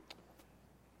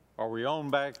Are we on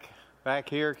back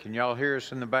here? Can y'all hear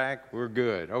us in the back? We're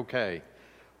good. Okay.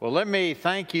 Well, let me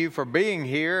thank you for being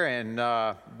here. And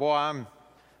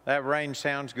that rain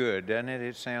sounds good, doesn't it?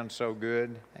 It sounds so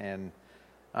good. And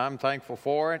I'm thankful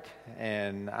for it.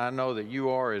 And I know that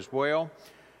you are as well.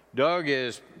 Doug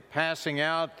is passing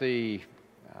out the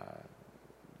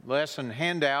lesson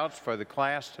handouts for the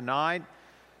class tonight.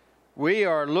 We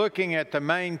are looking at the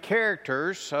main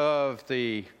characters of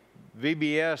the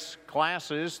VBS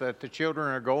classes that the children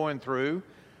are going through.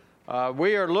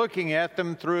 We are looking at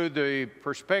them through the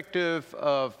perspective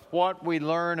of what we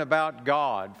learn about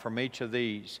God from each of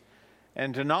these.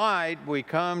 And tonight we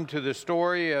come to the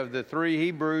story of the three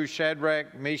Hebrews,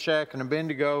 Shadrach, Meshach, and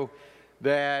Abednego,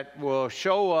 that will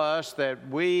show us that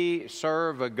we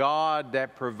serve a God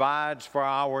that provides for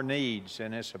our needs.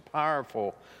 And it's a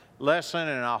powerful lesson,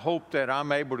 and I hope that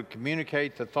I'm able to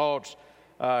communicate the thoughts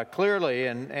clearly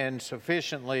and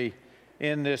sufficiently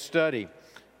in this study.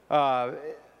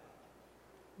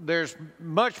 There's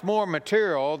much more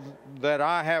material that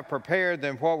I have prepared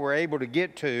than what we're able to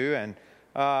get to, and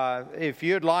if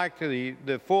you'd like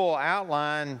the full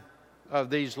outline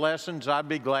of these lessons, I'd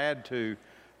be glad to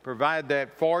provide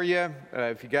that for you.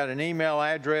 If you got an email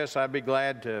address, I'd be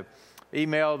glad to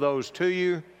email those to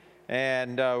you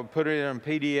and put it in a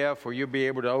PDF where you'll be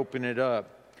able to open it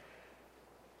up.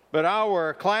 But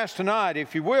our class tonight,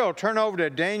 if you will, turn over to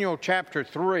Daniel chapter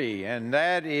 3, and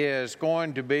that is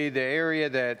going to be the area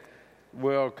that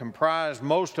will comprise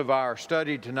most of our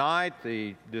study tonight,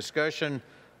 the discussion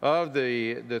of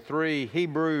the three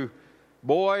Hebrew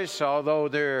boys.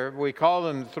 Although we call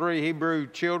them three Hebrew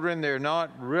children, they're not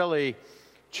really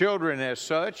children as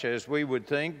such as we would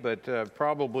think, but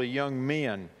probably young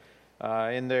men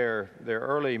in their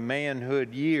early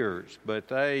manhood years. But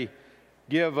they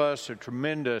give us a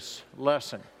tremendous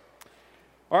lesson.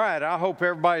 All right, I hope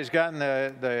everybody's gotten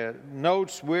the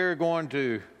notes. We're going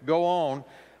to go on.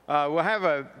 We'll have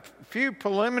a few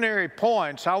preliminary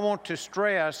points I want to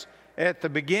stress at the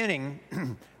beginning.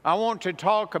 I want to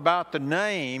talk about the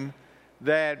name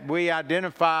that we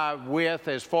identify with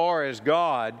as far as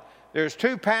God. There's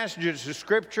two passages of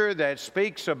Scripture that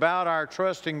speaks about our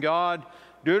trust in God.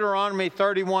 Deuteronomy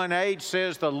 31:8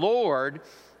 says, "The Lord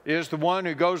is the one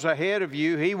who goes ahead of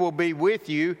you. He will be with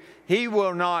you. He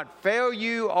will not fail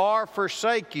you or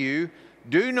forsake you.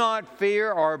 Do not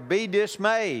fear or be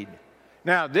dismayed."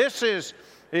 Now, this is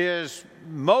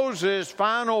Moses'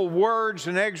 final words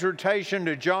and exhortation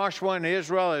to Joshua and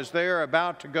Israel as they're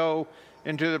about to go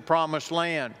into the promised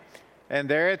land. And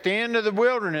they're at the end of the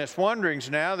wilderness wanderings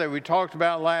now that we talked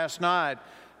about last night.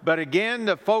 But again,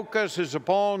 the focus is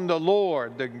upon the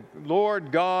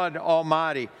Lord God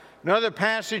Almighty. Another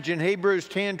passage in Hebrews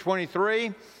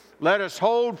 10:23, "Let us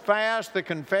hold fast the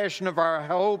confession of our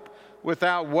hope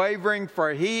without wavering,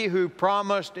 for he who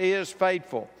promised is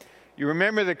faithful." You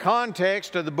remember the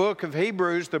context of the book of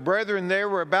Hebrews. The brethren there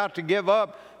were about to give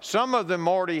up. Some of them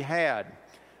already had.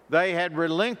 They had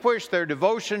relinquished their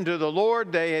devotion to the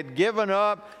Lord. They had given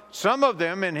up. Some of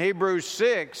them in Hebrews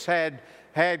 6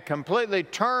 had completely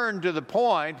turned to the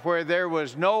point where there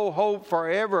was no hope for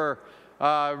ever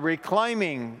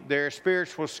reclaiming their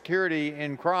spiritual security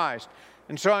in Christ.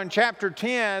 And so in chapter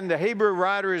 10, the Hebrew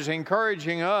writer is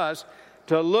encouraging us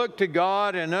to look to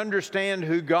God and understand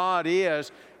who God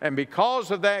is. And because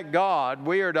of that God,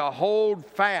 we are to hold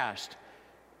fast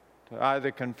to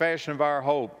the confession of our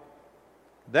hope.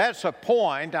 That's a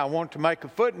point I want to make a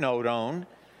footnote on.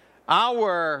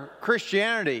 Our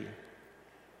Christianity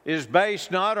is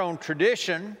based not on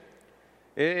tradition.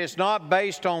 It's not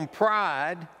based on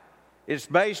pride. It's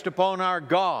based upon our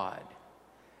God.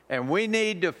 And we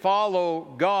need to follow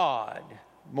God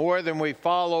more than we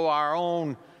follow our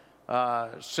own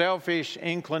selfish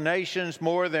inclinations,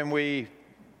 more than we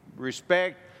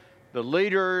respect the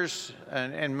leaders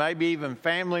and maybe even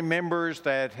family members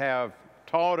that have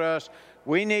taught us.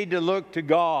 We need to look to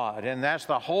God, and that's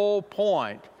the whole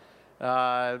point.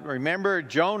 Remember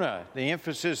Jonah, the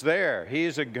emphasis there. He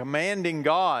is a commanding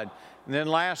God. And then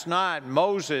last night,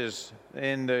 Moses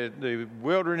in the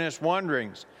wilderness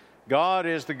wanderings. God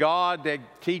is the God that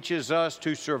teaches us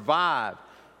to survive.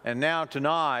 And now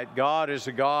tonight, God is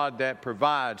a God that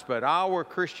provides. But our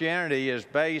Christianity is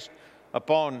based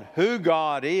upon who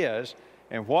God is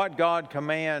and what God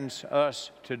commands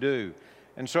us to do.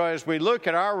 And so as we look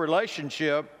at our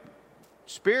relationship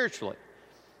spiritually,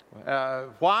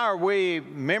 why are we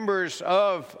members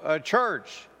of a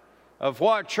church? Of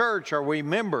what church are we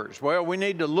members? Well, we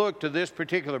need to look to this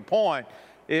particular point.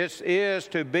 It is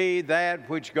to be that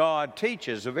which God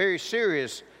teaches, a very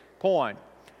serious point.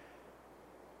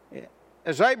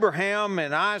 as Abraham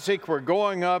and Isaac were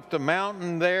going up the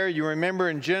mountain there, you remember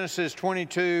in Genesis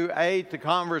 22:8, the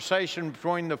conversation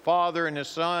between the father and his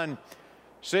son.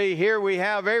 See, here we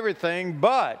have everything,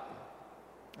 but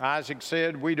Isaac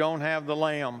said, we don't have the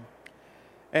lamb.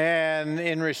 And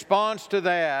in response to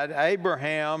that,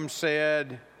 Abraham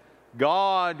said,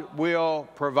 God will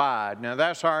provide. Now,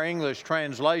 that's our English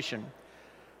translation.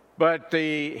 But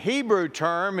the Hebrew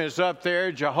term is up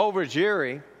there,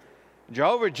 Jehovah-Jireh.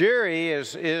 Jehovah-Jireh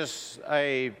is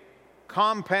a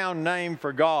compound name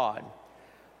for God.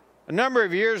 A number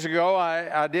of years ago,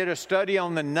 I did a study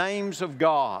on the names of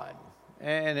God,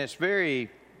 and it's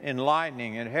very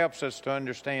enlightening. It helps us to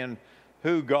understand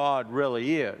who God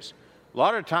really is. A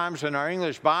lot of times in our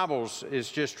English Bibles, it's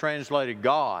just translated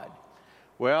God.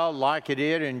 Well, like it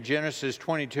did in Genesis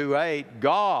 22:8,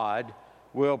 God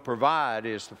will provide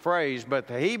is the phrase, but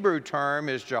the Hebrew term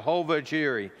is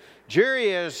Jehovah-Jireh.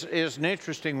 Jireh is an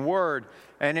interesting word,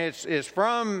 and it's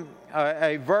from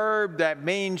a verb that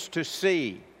means to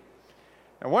see.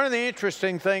 And one of the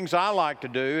interesting things I like to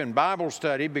do in Bible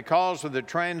study, because of the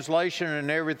translation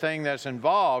and everything that's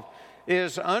involved,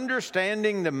 is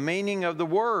understanding the meaning of the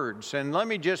words. And let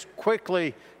me just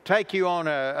quickly take you on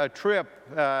a trip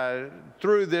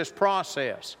through this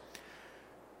process.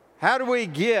 How do we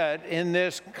get in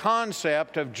this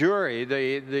concept of Jireh,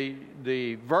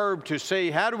 the verb to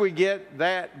see, how do we get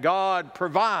that God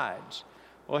provides?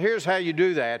 Well, here's how you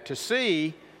do that. To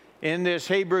see in this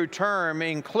Hebrew term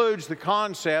includes the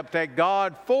concept that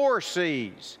God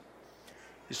foresees.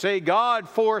 You see, God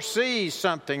foresees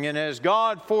something, and as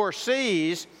God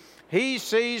foresees, He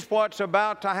sees what's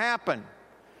about to happen.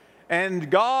 And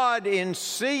God, in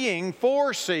seeing,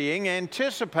 foreseeing,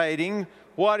 anticipating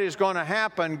what is going to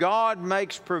happen, God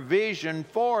makes provision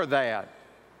for that.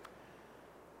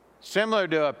 Similar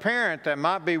to a parent that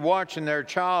might be watching their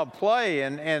child play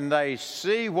and they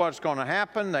see what's going to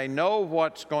happen, they know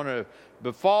what's going to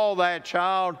befall that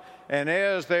child, and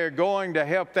as they're going to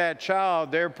help that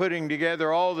child, they're putting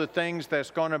together all the things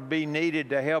that's going to be needed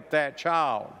to help that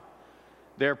child.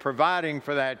 They're providing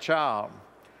for that child.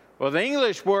 Well, the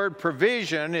English word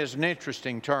provision is an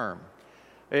interesting term.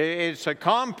 It's a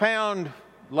compound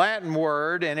Latin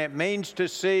word, and it means to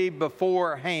see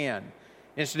beforehand.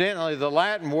 Incidentally, the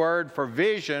Latin word for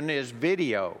vision is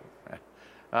video.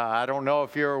 I don't know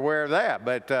if you're aware of that,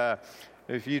 but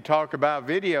if you talk about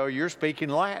video, you're speaking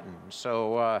Latin.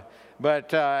 So,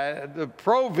 the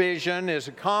provision is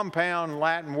a compound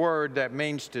Latin word that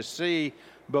means to see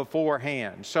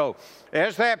beforehand. So,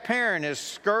 as that parent is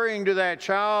scurrying to that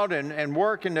child and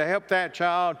working to help that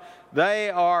child, they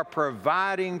are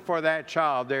providing for that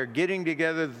child. They're getting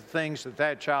together the things that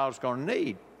that child's going to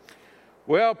need.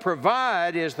 Well,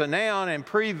 provide is the noun and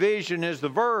prevision is the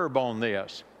verb on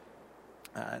this.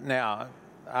 Now,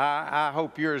 I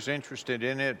hope you're as interested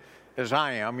in it as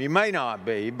I am. You may not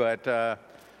be, but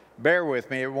bear with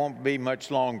me. It won't be much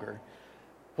longer.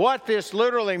 What this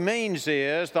literally means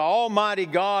is the Almighty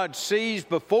God sees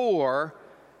before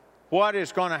what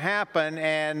is going to happen,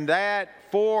 and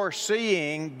that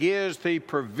foreseeing gives the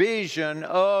provision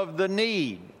of the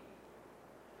need.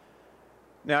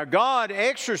 Now, God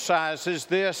exercises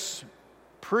this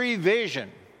prevision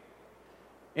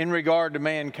in regard to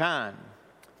mankind.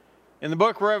 In the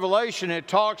book of Revelation, it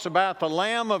talks about the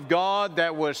Lamb of God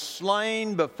that was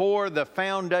slain before the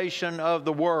foundation of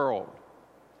the world.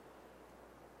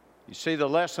 You see the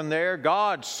lesson there?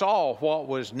 God saw what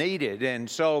was needed, and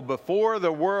so before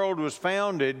the world was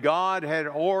founded, God had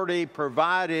already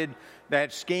provided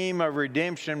that scheme of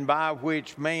redemption by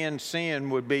which man's sin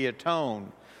would be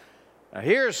atoned. Now,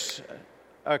 here's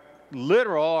a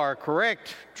literal or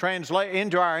correct translate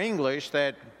into our English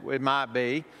that it might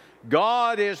be.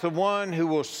 God is the one who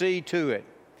will see to it.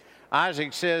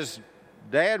 Isaac says,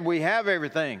 Dad, we have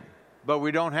everything, but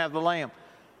we don't have the lamb.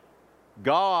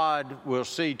 God will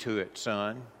see to it,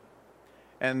 son.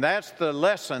 And that's the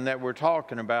lesson that we're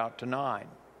talking about tonight.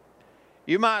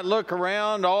 You might look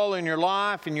around all in your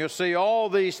life and you'll see all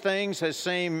these things that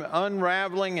seem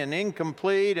unraveling and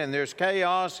incomplete, and there's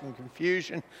chaos and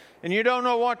confusion, and you don't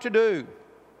know what to do.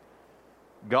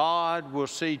 God will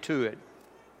see to it.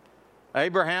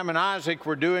 Abraham and Isaac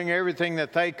were doing everything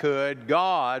that they could.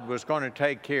 God was going to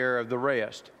take care of the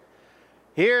rest.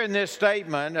 Here in this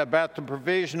statement about the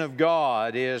provision of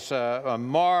God is a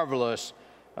marvelous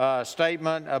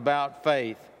statement about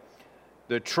faith.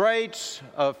 The traits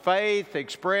of faith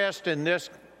expressed in this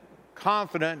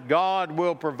confident God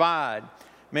will provide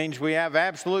means we have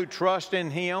absolute trust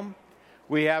in Him.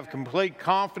 We have complete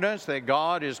confidence that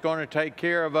God is going to take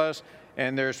care of us,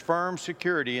 and there's firm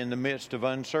security in the midst of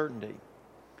uncertainty.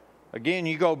 Again,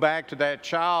 you go back to that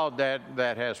child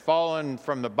that has fallen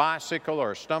from the bicycle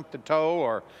or stumped a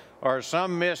toe or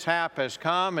some mishap has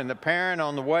come, and the parent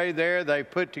on the way there, they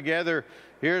put together,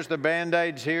 here's the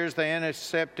Band-Aids, here's the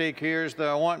antiseptic, here's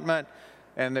the ointment,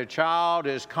 and the child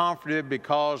is comforted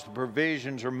because the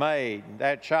provisions are made.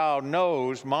 That child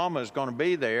knows Mama's going to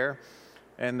be there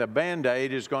and the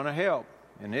Band-Aid is going to help.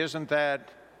 And isn't that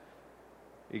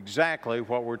exactly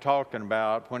what we're talking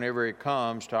about whenever it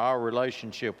comes to our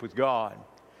relationship with God?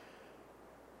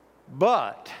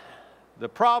 But the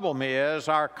problem is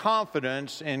our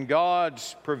confidence in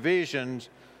God's provisions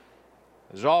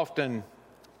is often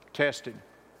tested.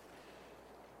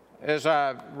 As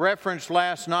I referenced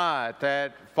last night,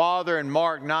 that father in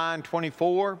Mark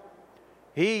 9:24,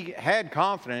 he had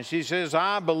confidence. He says,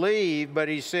 I believe, but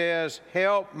he says,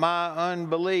 help my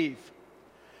unbelief.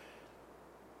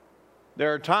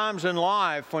 There are times in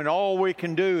life when all we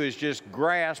can do is just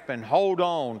grasp and hold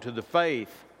on to the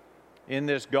faith in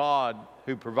this God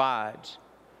who provides.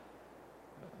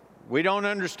 We don't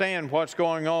understand what's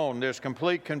going on. There's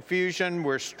complete confusion.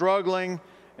 We're struggling.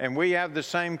 And we have the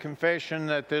same confession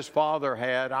that this father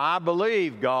had. I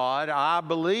believe, God. I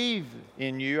believe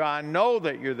in you. I know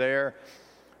that you're there.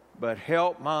 But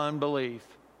help my unbelief.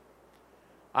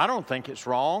 I don't think it's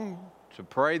wrong to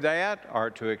pray that or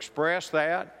to express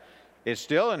that. It's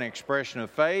still an expression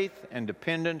of faith and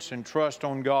dependence and trust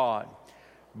on God.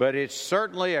 But it's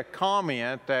certainly a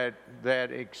comment that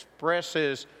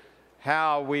expresses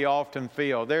how we often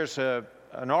feel. There's an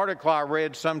article I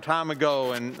read some time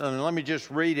ago, and let me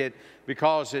just read it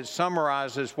because it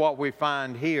summarizes what we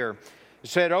find here. It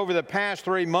said, over the past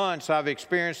 3 months, I've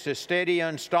experienced a steady,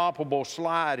 unstoppable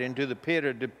slide into the pit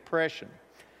of depression.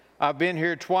 I've been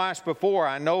here twice before.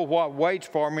 I know what waits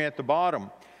for me at the bottom.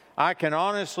 I can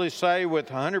honestly say with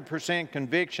 100%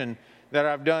 conviction that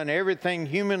I've done everything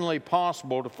humanly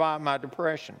possible to fight my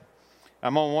depression.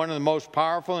 I'm on one of the most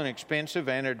powerful and expensive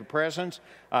antidepressants.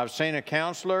 I've seen a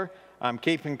counselor. I'm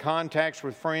keeping contacts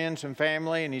with friends and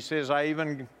family, and he says, I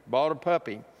even bought a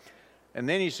puppy. And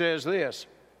then he says this,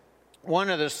 one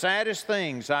of the saddest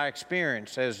things I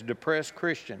experience as a depressed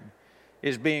Christian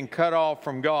is being cut off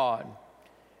from God.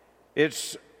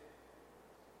 It's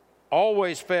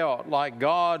always felt like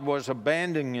God was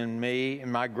abandoning me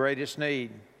in my greatest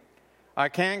need. I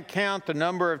can't count the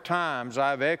number of times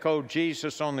I've echoed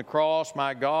Jesus on the cross,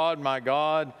 my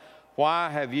God, why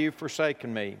have you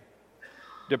forsaken me?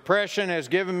 Depression has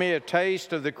given me a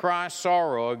taste of the Christ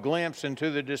sorrow, a glimpse into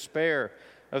the despair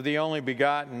of the only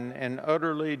begotten and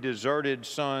utterly deserted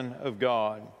Son of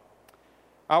God.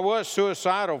 I was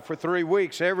suicidal for 3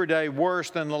 weeks, every day worse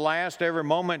than the last, every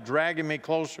moment dragging me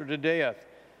closer to death.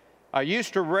 I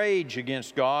used to rage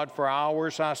against God for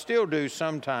hours. I still do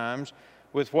sometimes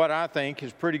with what I think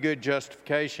is pretty good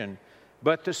justification.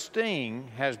 But the sting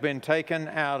has been taken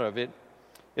out of it.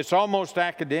 It's almost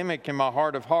academic in my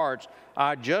heart of hearts.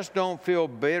 I just don't feel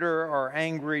bitter or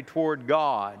angry toward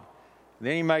God.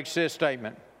 Then he makes this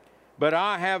statement, but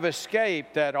I have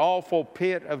escaped that awful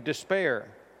pit of despair.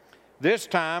 This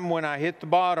time when I hit the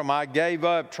bottom, I gave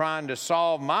up trying to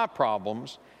solve my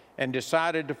problems and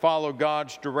decided to follow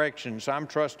God's directions. I'm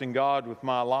trusting God with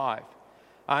my life.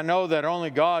 I know that only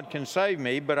God can save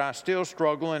me, but I still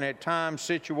struggle, and at times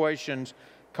situations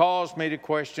cause me to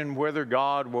question whether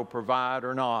God will provide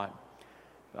or not.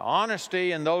 The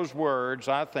honesty in those words,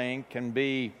 I think, can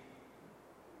be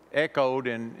echoed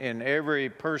in every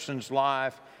person's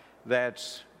life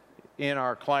that's in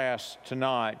our class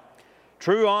tonight.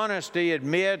 True honesty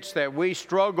admits that we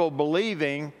struggle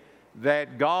believing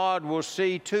that God will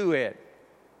see to it.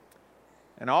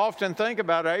 And I often think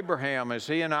about Abraham as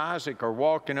he and Isaac are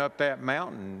walking up that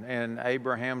mountain, and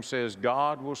Abraham says,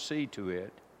 God will see to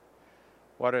it.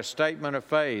 What a statement of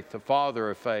faith, the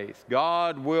father of faith.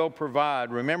 God will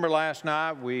provide. Remember last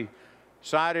night we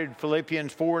cited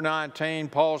Philippians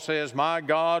 4:19. Paul says, my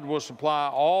God will supply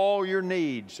all your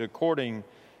needs according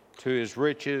to his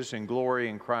riches and glory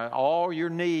in Christ. All your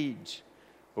needs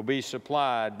will be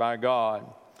supplied by God.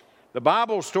 The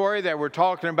Bible story that we're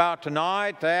talking about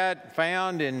tonight, that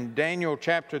found in Daniel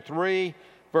chapter 3,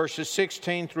 verses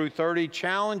 16 through 30,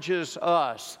 challenges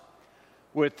us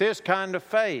with this kind of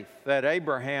faith that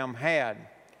Abraham had.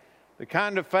 The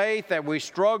kind of faith that we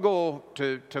struggle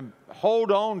to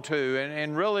hold on to,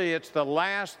 and really it's the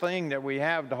last thing that we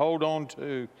have to hold on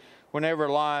to whenever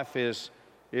life is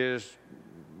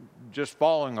just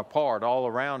falling apart all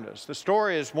around us. The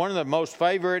story is one of the most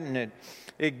favorite, and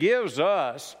it gives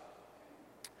us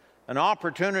an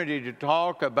opportunity to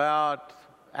talk about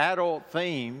adult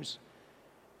themes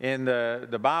in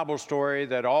the Bible story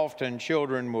that often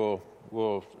children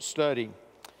will study.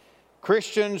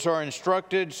 Christians are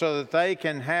instructed so that they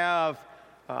can have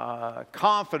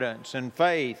confidence and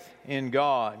faith in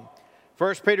God.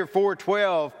 1 Peter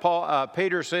 4:12,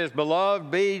 Peter says,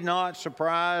 "Beloved, be not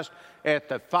surprised at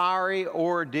the fiery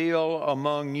ordeal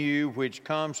among you which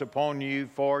comes upon you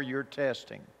for your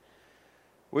testing."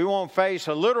 We won't face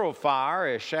a literal fire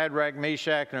as Shadrach,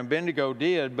 Meshach, and Abednego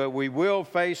did, but we will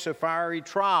face a fiery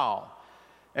trial.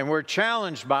 And we're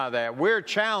challenged by that. We're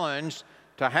challenged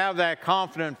to have that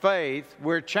confident faith.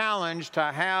 We're challenged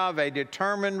to have a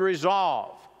determined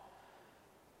resolve.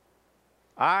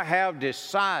 I have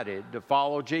decided to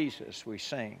follow Jesus, we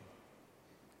sing.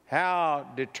 How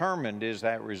determined is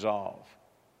that resolve?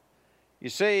 You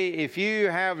see, if you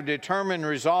have a determined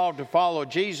resolve to follow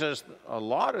Jesus, a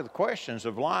lot of the questions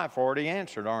of life are already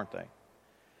answered, aren't they?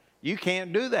 You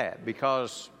can't do that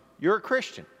because you're a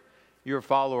Christian. You're a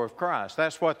follower of Christ.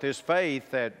 That's what this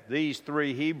faith that these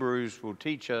three Hebrews will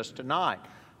teach us tonight,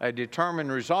 a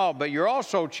determined resolve. But you're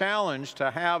also challenged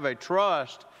to have a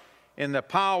trust in the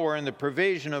power and the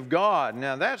provision of God.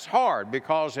 Now, that's hard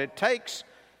because it takes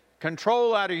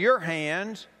control out of your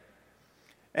hands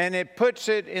and it puts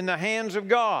it in the hands of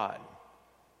God.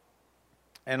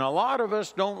 And a lot of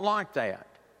us don't like that.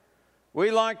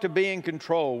 We like to be in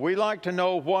control. We like to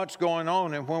know what's going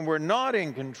on. And when we're not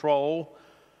in control,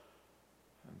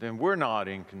 then we're not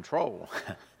in control.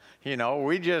 You know,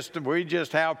 we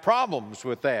just have problems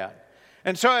with that.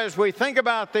 And so as we think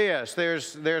about this,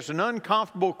 there's an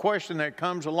uncomfortable question that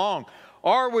comes along.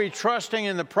 Are we trusting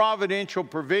in the providential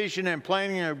provision and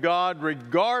planning of God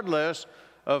regardless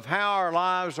of how our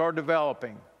lives are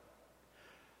developing?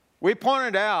 We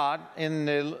pointed out in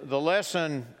the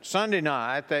lesson Sunday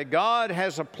night that God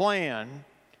has a plan.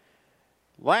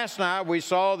 Last night we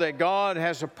saw that God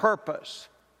has a purpose.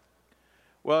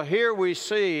 Well, here we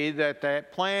see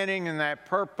that planning and that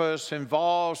purpose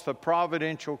involves the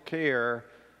providential care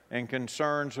and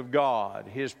concerns of God,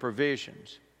 His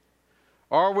provisions.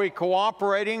 Are we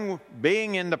cooperating,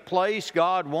 being in the place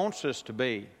God wants us to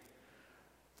be?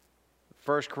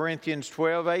 1 Corinthians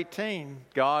 12:18,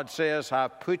 God says,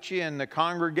 "I've put you in the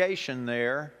congregation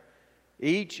there,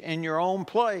 each in your own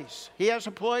place." He has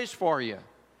a place for you.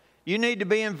 You need to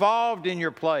be involved in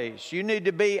your place. You need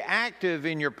to be active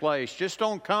in your place. Just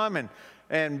don't come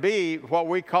and be what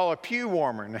we call a pew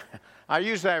warmer. I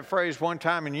used that phrase one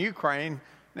time in Ukraine.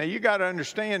 Now, you got to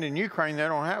understand, in Ukraine, they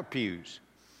don't have pews.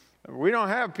 We don't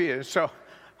have pews. So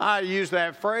I used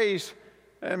that phrase,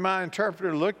 and my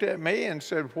interpreter looked at me and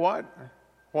said, What?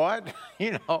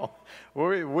 You know,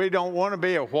 we don't want to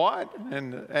be a what?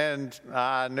 And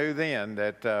I knew then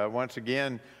that, once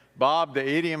again, Bob, the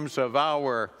idioms of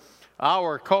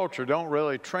our culture don't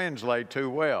really translate too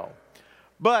well.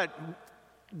 But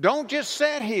don't just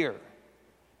sit here.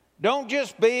 Don't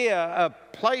just be a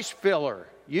place filler.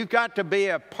 You've got to be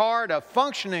a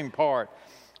functioning part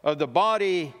of the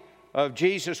body of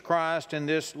Jesus Christ in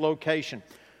this location.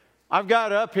 I've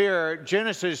got up here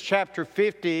Genesis chapter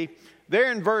 50.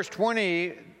 There in verse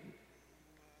 20,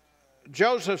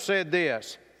 Joseph said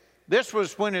this. This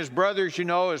was when his brothers,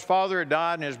 his father had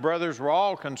died and his brothers were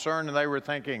all concerned and they were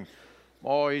thinking,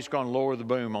 oh, he's going to lower the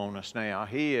boom on us now.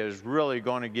 He is really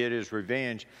going to get his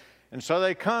revenge. And so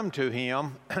they come to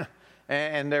him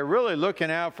and they're really looking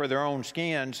out for their own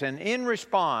skins. And in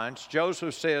response,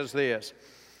 Joseph says this.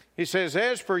 He says,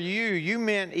 "As for you, you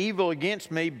meant evil against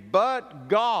me, but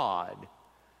God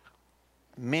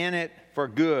meant it for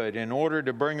good in order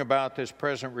to bring about this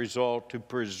present result, to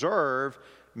preserve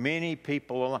many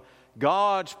people alive."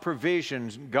 God's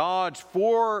provisions, God's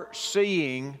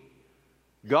foreseeing,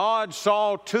 God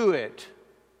saw to it.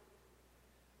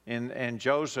 And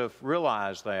Joseph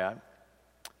realized that.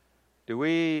 Do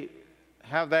we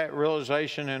have that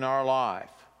realization in our life?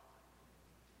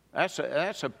 That's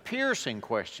a piercing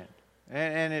question.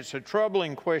 And it's a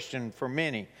troubling question for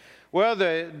many. Well,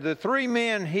 the three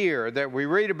men here that we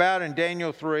read about in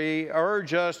Daniel 3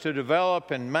 urge us to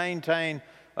develop and maintain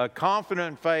a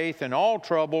confident faith in all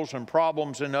troubles and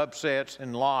problems and upsets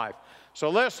in life. So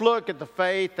let's look at the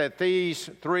faith that these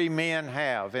three men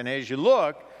have. And as you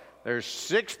look, there's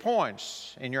 6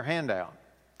 points in your handout.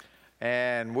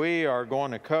 And we are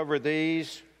going to cover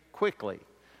these quickly.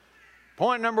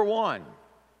 Point number 1.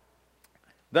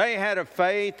 They had a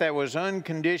faith that was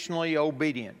unconditionally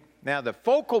obedient. Now, the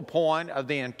focal point of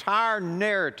the entire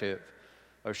narrative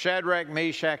of Shadrach,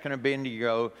 Meshach, and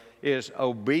Abednego is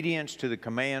obedience to the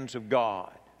commands of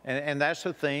God. And that's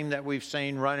a theme that we've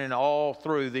seen running all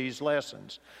through these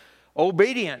lessons.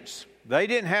 Obedience. They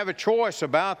didn't have a choice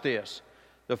about this.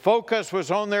 The focus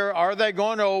was on are they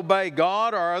going to obey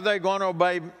God or are they going to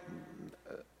obey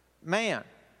man?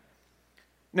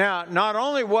 Now, not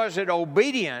only was it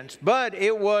obedience, but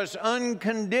it was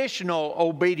unconditional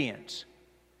obedience.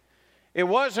 It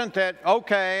wasn't that,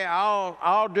 okay,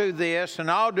 I'll do this and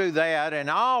I'll do that and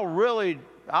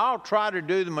I'll try to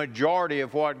do the majority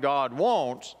of what God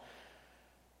wants.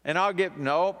 And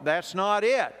no, that's not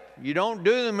it. You don't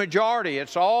do the majority.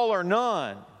 It's all or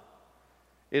none.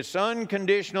 It's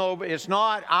unconditional. It's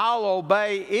not, I'll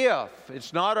obey if.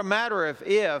 It's not a matter of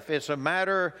if. It's a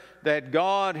matter that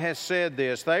God has said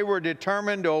this. They were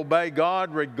determined to obey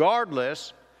God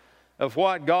regardless of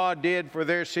what God did for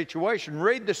their situation.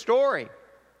 Read the story.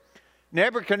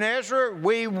 Nebuchadnezzar,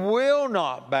 we will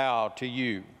not bow to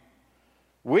you.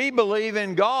 We believe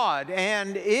in God,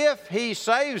 and if He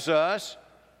saves us,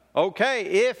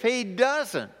 okay. If He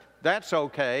doesn't, that's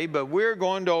okay, but we're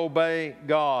going to obey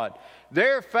God.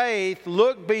 Their faith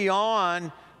looked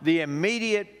beyond the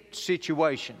immediate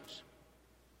situations.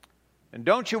 And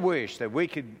don't you wish that we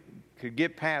could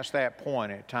get past that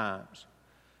point at times?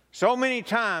 So many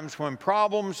times when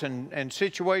problems and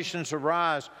situations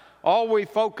arise, all we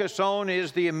focus on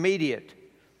is the immediate.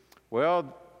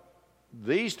 Well,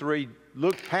 these three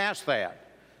looked past that.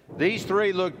 These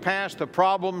three looked past the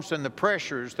problems and the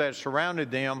pressures that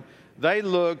surrounded them. They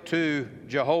looked to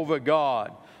Jehovah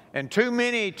God. And too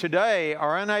many today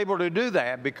are unable to do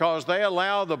that because they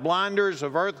allow the blinders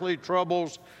of earthly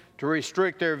troubles to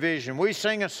restrict their vision. We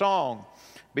sing a song,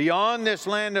 beyond this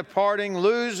land of parting,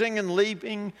 losing and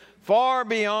leaping, far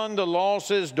beyond the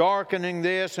losses darkening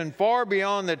this, and far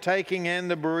beyond the taking and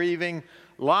the bereaving,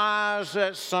 lies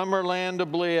that summer land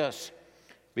of bliss.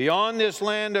 Beyond this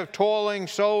land of toiling,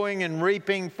 sowing, and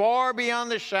reaping, far beyond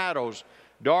the shadows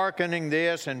darkening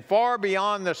this, and far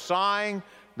beyond the sighing,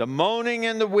 the moaning,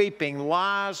 and the weeping,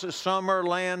 lies the summer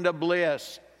land of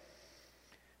bliss.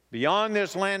 Beyond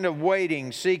this land of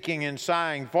waiting, seeking, and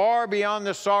sighing, far beyond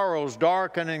the sorrows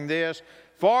darkening this,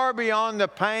 far beyond the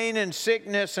pain and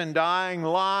sickness and dying,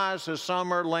 lies the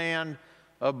summer land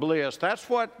of bliss. That's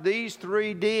what these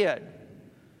three did.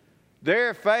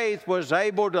 Their faith was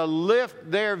able to lift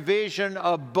their vision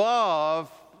above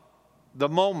the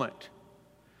moment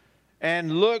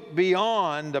and look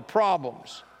beyond the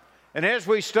problems. And as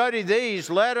we study these,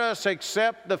 let us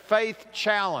accept the faith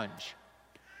challenge.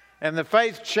 And the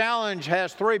faith challenge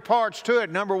has three parts to it.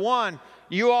 Number one,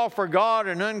 you offer God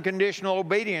an unconditional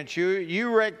obedience.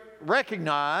 You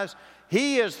recognize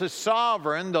He is the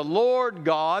sovereign, the Lord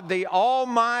God, the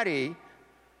Almighty.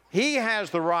 He has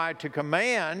the right to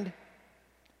command.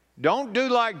 Don't do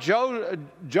like Jonah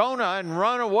and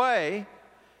run away.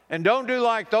 And don't do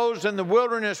like those in the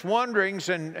wilderness wanderings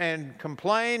and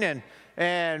complain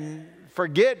and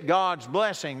forget God's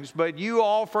blessings. But you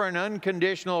offer an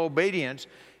unconditional obedience.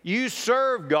 You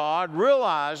serve God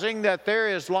realizing that there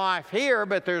is life here,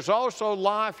 but there's also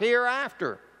life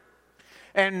hereafter.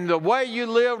 And the way you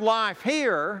live life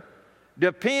here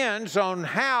depends on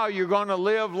how you're going to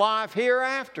live life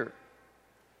hereafter.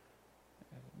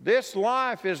 This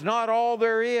life is not all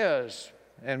there is,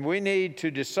 and we need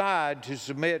to decide to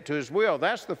submit to His will.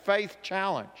 That's the faith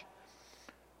challenge.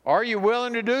 Are you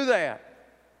willing to do that?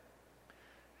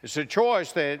 It's a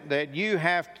choice that you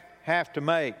have to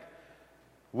make.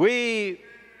 We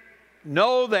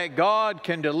know that God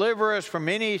can deliver us from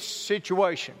any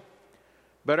situation,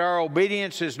 but our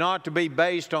obedience is not to be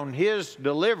based on His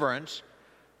deliverance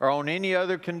or on any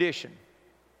other condition.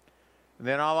 And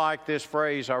then I like this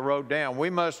phrase I wrote down. We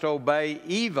must obey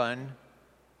even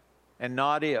and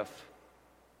not if.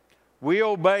 We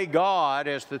obey God,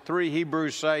 as the three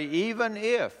Hebrews say, even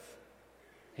if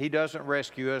He doesn't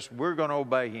rescue us, we're going to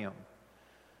obey Him.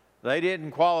 They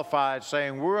didn't qualify it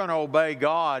saying, we're going to obey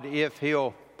God if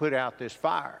He'll put out this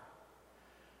fire.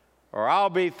 Or I'll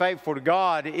be faithful to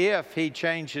God if He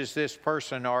changes this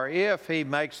person, or if He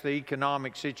makes the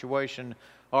economic situation,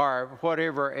 or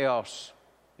whatever else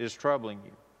is troubling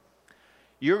you.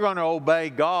 You're going to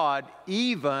obey God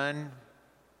even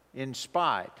in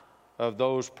spite of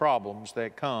those problems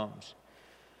that comes.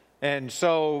 And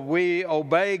so we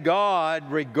obey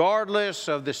God regardless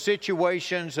of the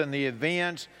situations and the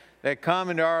events that come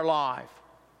into our life.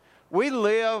 We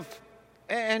live,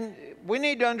 and we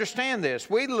need to understand this,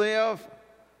 we live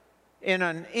in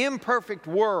an imperfect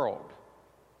world.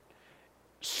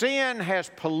 Sin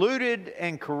has polluted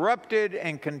and corrupted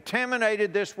and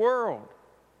contaminated this world.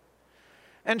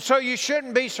 And so you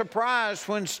shouldn't be surprised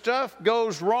when stuff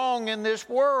goes wrong in this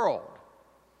world.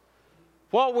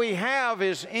 What we have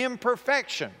is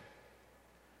imperfection.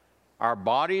 Our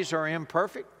bodies are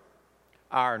imperfect.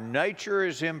 Our nature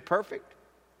is imperfect.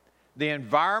 The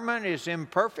environment is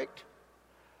imperfect.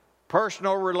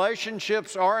 Personal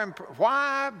relationships are imperfect.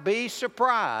 Why be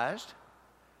surprised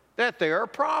that there are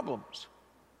problems.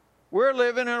 We're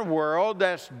living in a world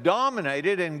that's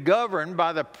dominated and governed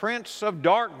by the prince of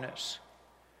darkness.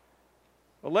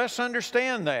 Well, let's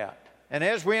understand that. And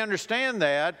as we understand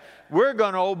that, we're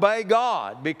going to obey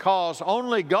God, because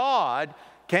only God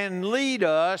can lead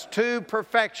us to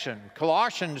perfection.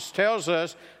 Colossians tells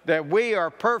us that we are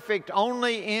perfect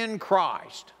only in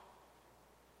Christ.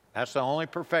 That's the only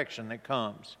perfection that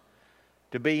comes.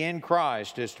 To be in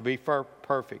Christ is to be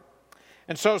perfect.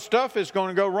 And so stuff is going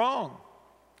to go wrong.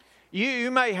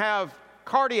 You may have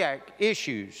cardiac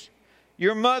issues.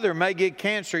 Your mother may get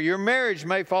cancer. Your marriage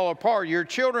may fall apart. Your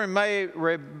children may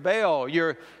rebel.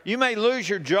 You may lose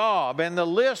your job. And the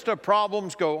list of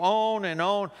problems go on and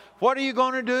on. What are you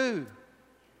going to do?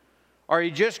 Are you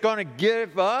just going to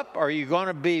give up? Are you going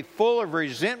to be full of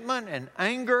resentment and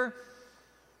anger?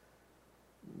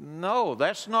 No,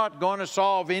 that's not going to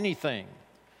solve anything.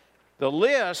 The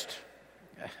list,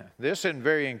 this isn't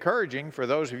very encouraging for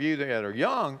those of you that are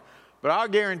young, but I'll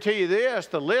guarantee you this,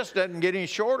 the list doesn't get any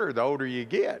shorter the older you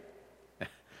get.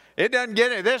 It doesn't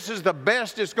get it. This is the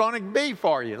best it's going to be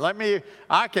for you.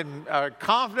 I can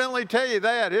confidently tell you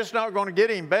that. It's not going to get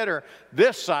any better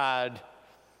this side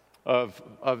of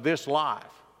this life.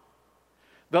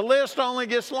 The list only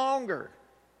gets longer.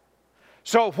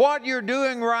 So what you're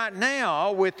doing right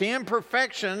now with the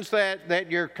imperfections that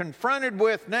you're confronted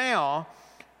with now,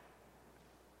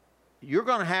 you're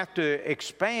going to have to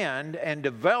expand and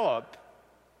develop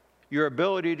your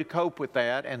ability to cope with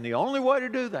that. And the only way to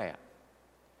do that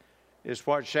is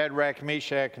what Shadrach,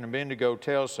 Meshach, and Abednego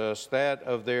tells us, that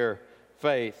of their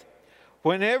faith.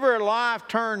 Whenever life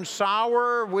turns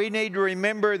sour, we need to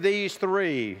remember these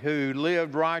three who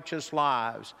lived righteous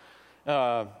lives.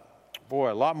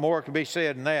 Boy, a lot more could be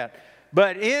said than that.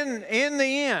 But in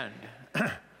the end,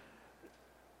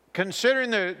 considering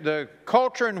the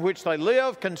culture in which they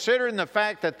lived, considering the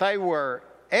fact that they were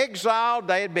exiled,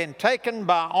 they had been taken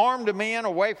by armed men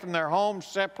away from their homes,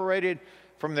 separated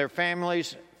from their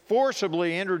families,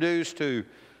 forcibly introduced to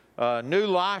a new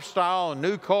lifestyle, a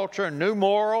new culture, and new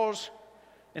morals.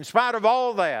 In spite of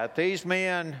all that, these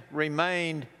men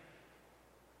remained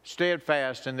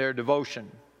steadfast in their devotion.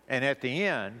 And at the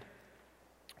end,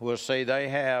 we'll see they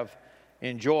have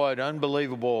enjoyed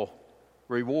unbelievable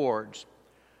rewards.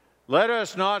 Let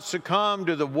us not succumb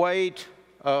to the weight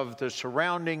of the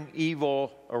surrounding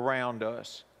evil around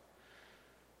us.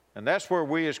 And that's where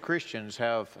we as Christians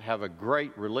have a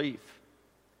great relief.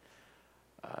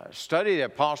 Study the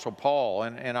Apostle Paul,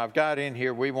 and I've got in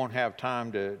here, we won't have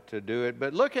time to do it,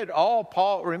 but look at all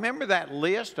Paul, remember that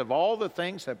list of all the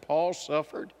things that Paul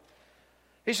suffered?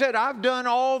 He said, I've done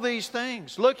all these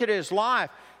things. Look at his life.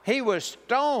 He was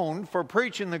stoned for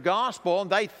preaching the gospel,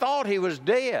 and they thought he was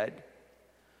dead.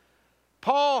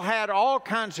 Paul had all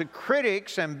kinds of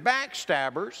critics and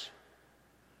backstabbers,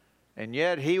 and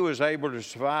yet he was able to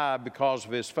survive because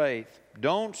of his faith.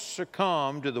 Don't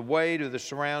succumb to the weight of the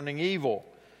surrounding evil.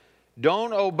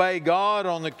 Don't obey God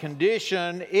on the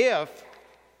condition, if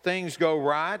things go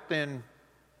right, then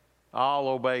I'll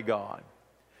obey God.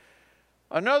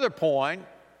 Another point,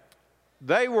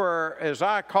 they were, as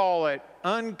I call it,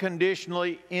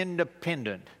 unconditionally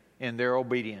independent in their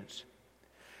obedience.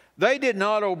 They did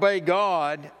not obey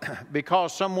God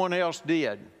because someone else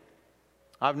did.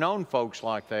 I've known folks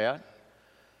like that.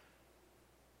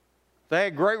 They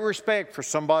had great respect for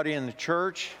somebody in the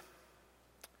church,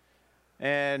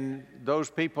 and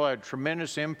those people had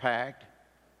tremendous impact.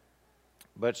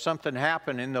 But something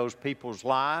happened in those people's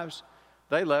lives.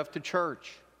 They left the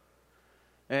church,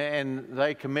 and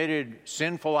they committed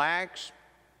sinful acts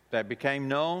that became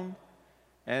known,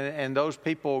 and those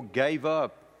people gave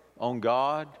up on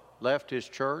God, left His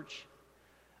church.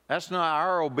 That's not,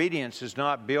 our obedience is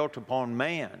not built upon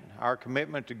man. Our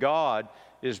commitment to God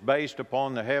is based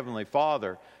upon the Heavenly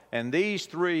Father. And these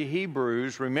three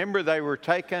Hebrews, remember, they were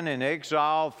taken in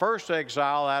exile, first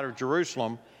exile out of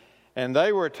Jerusalem, and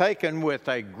they were taken with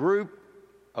a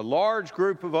large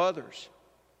group of others.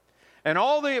 And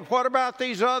what about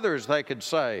these others, they could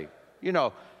say? You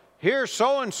know, here's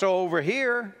so-and-so over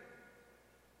here,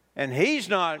 and he's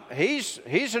an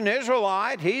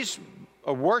Israelite, he's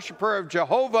a worshiper of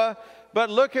Jehovah, but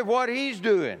look at what he's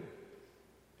doing.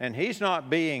 And he's not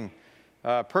being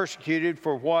persecuted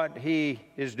for what he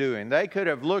is doing. They could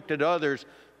have looked at others,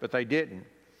 but they didn't.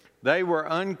 They were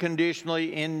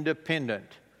unconditionally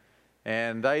independent,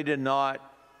 and they did not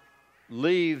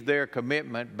leave their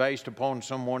commitment based upon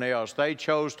someone else. They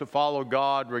chose to follow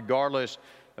God regardless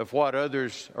of what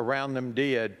others around them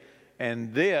did.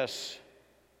 And this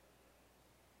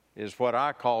is what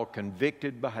I call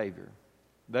convicted behavior.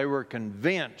 They were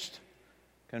convinced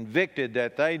convicted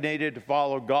that they needed to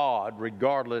follow God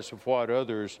regardless of what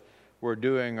others were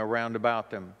doing around about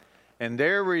them. And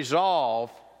their resolve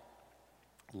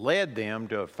led them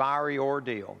to a fiery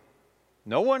ordeal.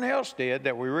 No one else did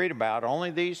that we read about, only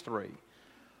these three.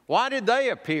 Why did they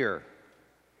appear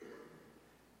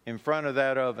in front of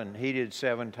that oven heated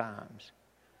 7 times?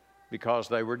 Because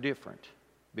they were different,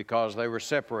 because they were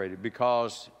separated,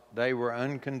 because they were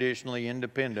unconditionally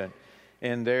independent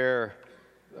in their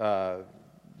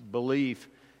belief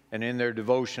and in their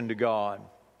devotion to God.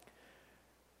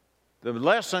 The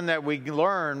lesson that we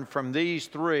learn from these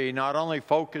three not only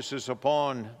focuses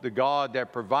upon the God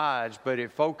that provides, but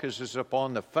it focuses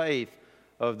upon the faith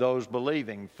of those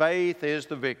believing. Faith is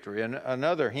the victory. And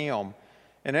another hymn.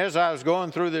 And as I was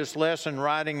going through this lesson,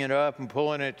 writing it up and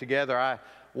pulling it together,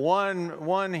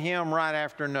 one hymn right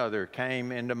after another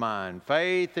came into mind.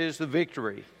 Faith is the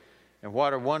victory. And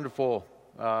what a wonderful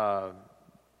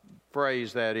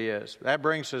phrase that is. That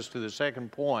brings us to the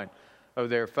second point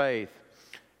of their faith.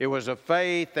 It was a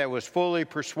faith that was fully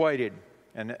persuaded.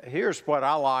 And here's what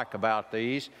I like about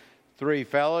these three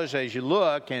fellows. As you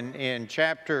look in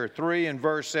chapter 3 and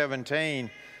verse 17,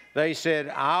 they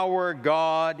said, "Our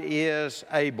God is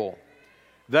able."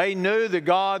 They knew the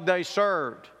God they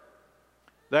served.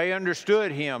 They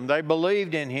understood Him. They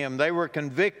believed in Him. They were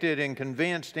convicted and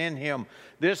convinced in Him.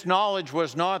 This knowledge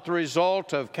was not the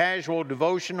result of casual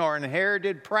devotion or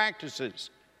inherited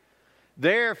practices.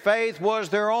 Their faith was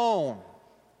their own.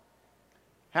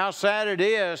 How sad it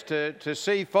is to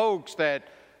see folks that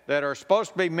are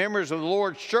supposed to be members of the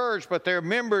Lord's church, but they're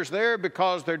members there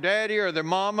because their daddy or their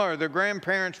mama or their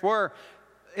grandparents were.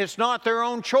 It's not their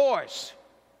own choice.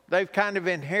 They've kind of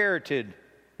inherited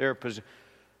their position.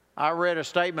 I read a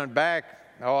statement back,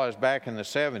 it was back in the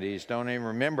 70s, don't even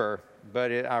remember, but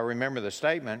I remember the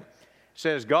statement. It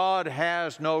says, God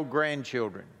has no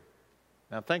grandchildren.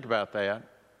 Now think about that.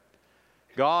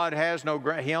 God has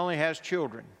He only has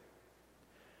children.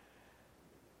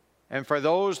 And for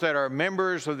those that are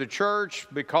members of the church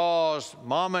because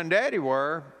mama and daddy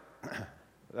were,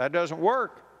 that doesn't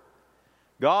work.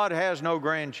 God has no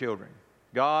grandchildren.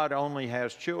 God only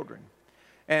has children.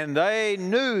 And they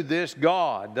knew this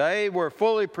God. They were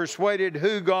fully persuaded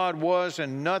who God was,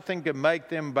 and nothing could make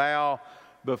them bow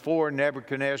before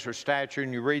Nebuchadnezzar's stature.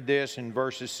 And you read this in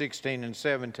verses 16 and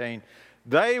 17.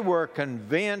 They were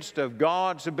convinced of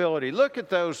God's ability. Look at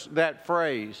that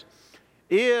phrase,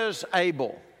 is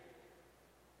able.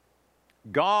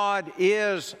 God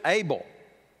is able.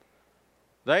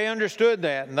 They understood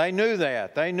that and they knew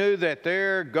that. They knew that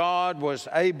their God was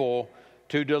able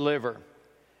to deliver.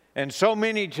 And so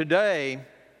many today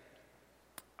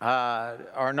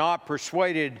are not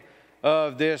persuaded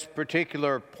of this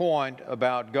particular point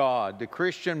about God. The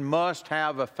Christian must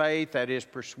have a faith that is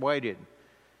persuaded.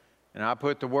 And I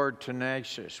put the word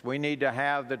tenacious. We need to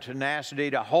have the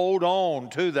tenacity to hold on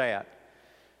to that.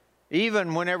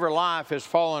 Even whenever life has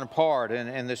fallen apart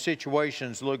and the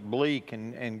situations look bleak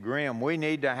and grim, we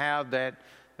need to have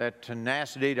that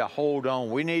tenacity to hold on.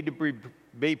 We need to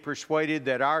be persuaded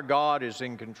that our God is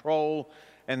in control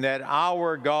and that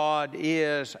our God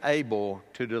is able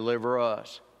to deliver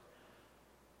us.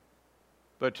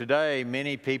 But today,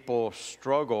 many people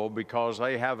struggle because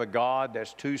they have a God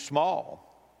that's too small.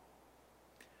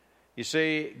 You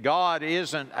see, God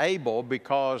isn't able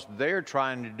because they're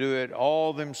trying to do it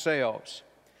all themselves.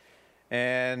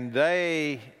 And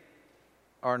they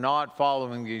are not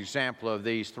following the example of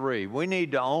these three. We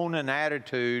need to own an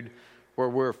attitude where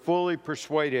we're fully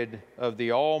persuaded of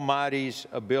the Almighty's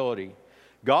ability.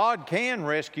 God can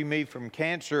rescue me from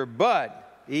cancer,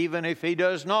 but even if He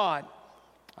does not,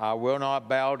 I will not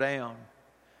bow down.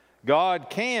 God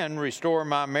can restore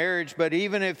my marriage, but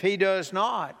even if He does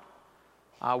not,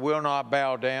 I will not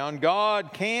bow down.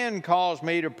 God can cause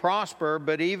me to prosper,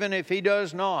 but even if He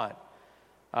does not,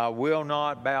 I will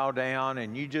not bow down.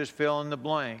 And you just fill in the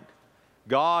blank.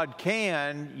 God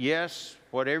can, yes,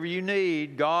 whatever you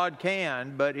need, God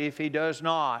can, but if He does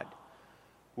not,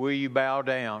 will you bow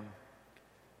down?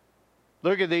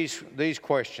 Look at these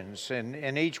questions,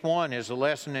 and each one is a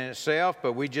lesson in itself,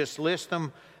 but we just list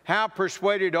them. How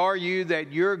persuaded are you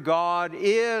that your God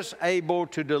is able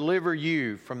to deliver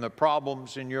you from the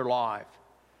problems in your life?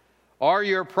 Are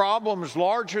your problems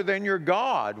larger than your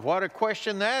God? What a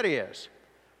question that is.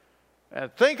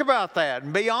 Think about that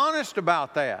and be honest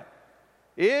about that.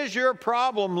 Is your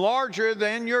problem larger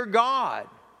than your God?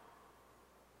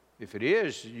 If it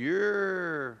is,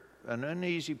 you're an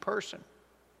uneasy person.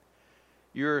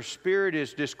 Your spirit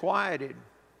is disquieted.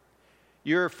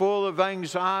 You're full of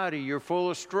anxiety. You're full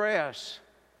of stress.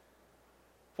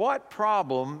 What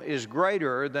problem is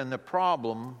greater than the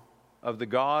problem of the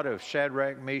God of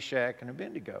Shadrach, Meshach, and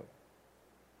Abednego.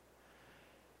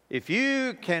 If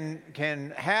you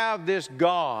can have this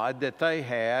God that they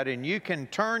had, and you can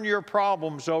turn your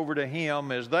problems over to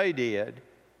Him as they did,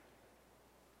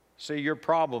 see, your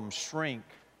problems shrink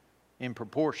in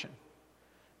proportion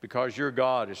because your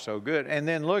God is so good. And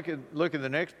then look at the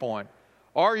next point.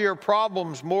 Are your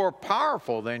problems more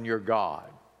powerful than your God?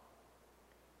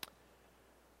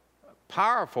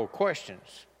 Powerful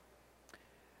questions.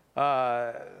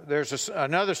 There's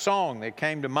another song that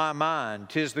came to my mind.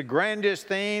 "'Tis the grandest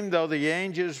theme, though the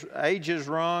ages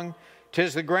rung.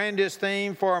 'Tis the grandest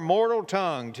theme for a mortal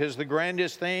tongue. 'Tis the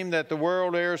grandest theme that the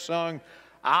world e'er sung.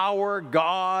 Our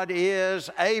God is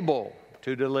able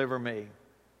to deliver me."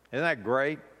 Isn't that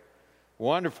great?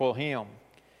 Wonderful hymn.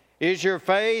 Is your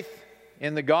faith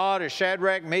in the God of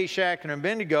Shadrach, Meshach, and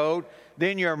Abednego,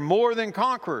 then you're more than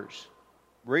conquerors.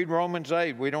 Read Romans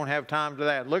 8. We don't have time for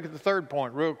that. Look at the third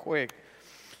point real quick.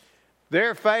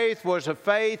 Their faith was a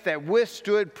faith that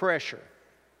withstood pressure.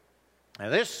 Now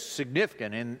this is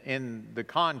significant in the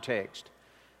context,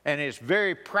 and it's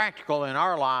very practical in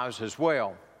our lives as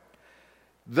well.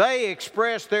 They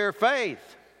expressed their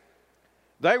faith.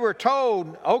 They were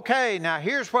told, okay, now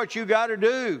here's what you got to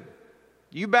do.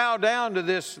 You bow down to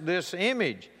this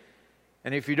image.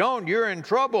 And if you don't, you're in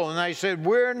trouble. And they said,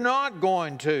 we're not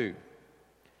going to.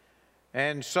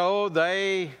 And so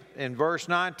they, in verse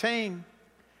 19,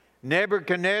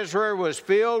 Nebuchadnezzar was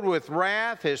filled with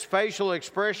wrath. His facial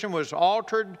expression was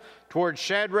altered towards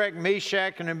Shadrach,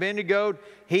 Meshach, and Abednego.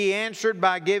 He answered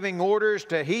by giving orders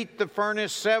to heat the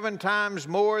furnace 7 times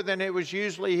more than it was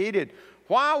usually heated.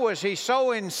 Why was he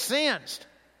so incensed?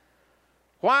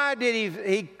 Why did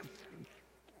he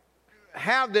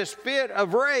have this fit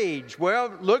of rage?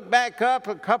 Well, look back up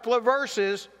a couple of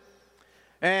verses.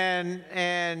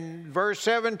 And verse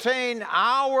 17,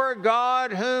 our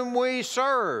God whom we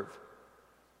serve.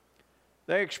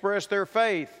 They expressed their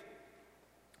faith.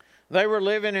 They were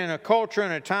living in a culture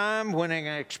and a time when an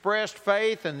expressed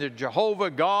faith in the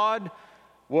Jehovah God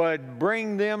would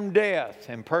bring them death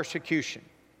and persecution.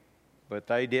 But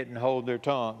they didn't hold their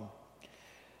tongue.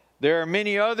 There are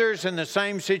many others in the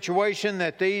same situation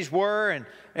that these were,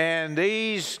 and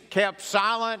these kept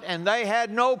silent, and they had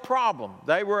no problem.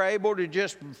 They were able to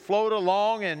just float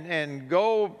along and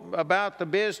go about the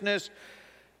business.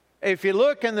 If you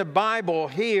look in the Bible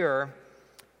here,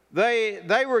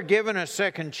 they were given a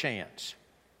second chance.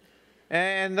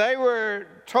 And they were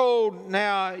told,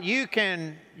 now you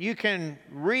can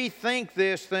rethink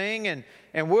this thing,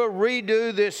 and we'll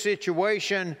redo this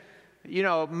situation. You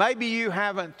know, maybe you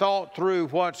haven't thought through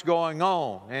what's going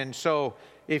on. And so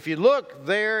if you look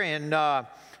there in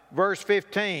verse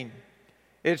 15,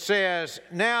 it says,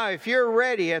 now if you're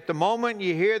ready at the moment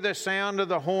you hear the sound of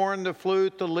the horn, the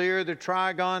flute, the lyre, the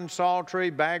trigon, psaltery,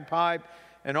 bagpipe,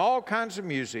 and all kinds of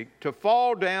music, to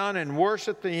fall down and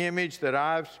worship the image that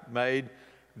I've made,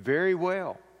 very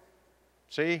well.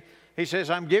 See, he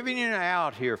says, I'm giving you an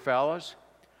out here, fellas.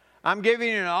 I'm giving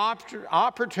you an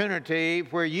opportunity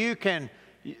where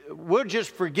we'll just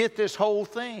forget this whole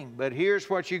thing, but here's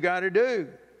what you got to do.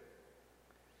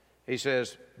 He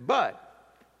says,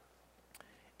 but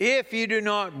if you do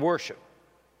not worship,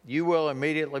 you will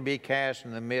immediately be cast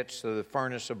in the midst of the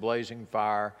furnace of blazing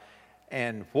fire.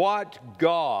 And what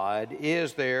God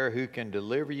is there who can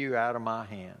deliver you out of my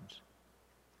hands?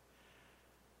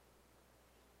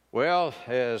 Well,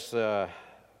 as the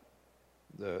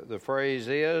phrase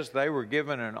is, they were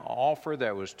given an offer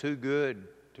that was too good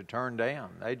to turn down.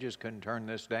 They just couldn't turn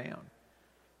this down.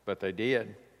 But they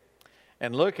did.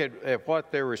 And look at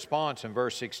what their response in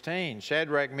verse 16.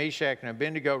 Shadrach, Meshach, and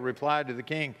Abednego replied to the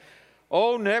king,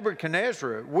 O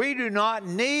Nebuchadnezzar, we do not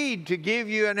need to give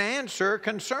you an answer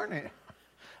concerning it.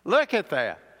 Look at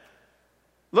that.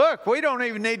 Look, we don't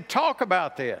even need to talk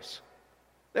about this.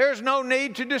 There's no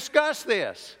need to discuss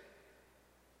this.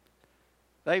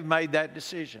 They've made that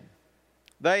decision.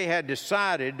 They had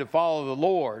decided to follow the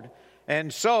Lord.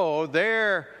 And so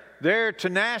their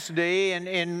tenacity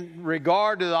in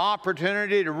regard to the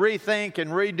opportunity to rethink and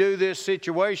redo this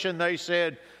situation, they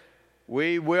said,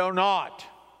 we will not.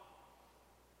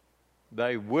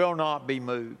 They will not be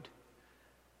moved.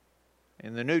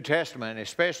 In the New Testament,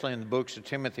 especially in the books of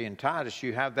Timothy and Titus,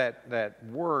 you have that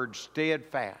word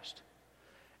steadfast.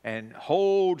 And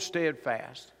hold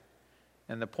steadfast.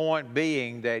 And the point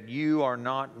being that you are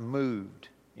not moved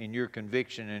in your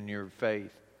conviction and your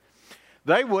faith.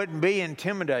 They wouldn't be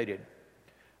intimidated.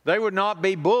 They would not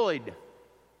be bullied.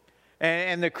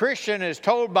 And the Christian is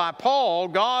told by Paul,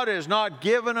 God has not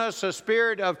given us a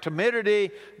spirit of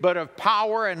timidity, but of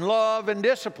power and love and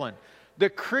discipline. the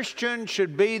Christian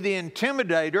should be the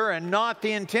intimidator and not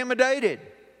the intimidated.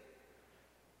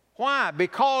 Why?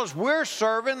 Because we're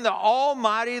serving the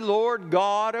Almighty Lord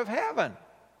God of heaven.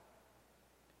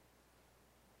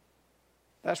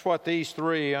 That's what these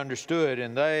three understood,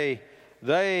 and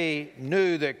they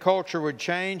knew that culture would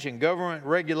change and government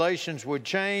regulations would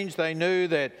change. They knew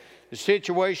that the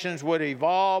situations would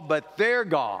evolve, but their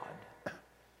God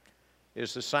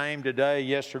is the same today,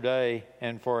 yesterday,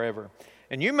 and forever.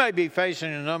 And you may be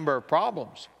facing a number of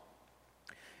problems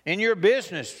in your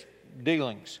business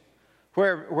dealings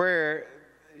where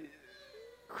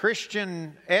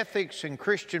Christian ethics and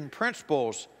Christian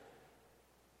principles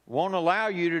won't allow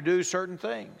you to do certain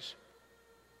things.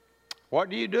 What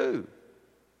do you do?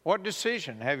 What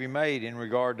decision have you made in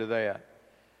regard to that?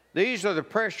 These are the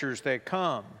pressures that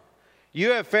come.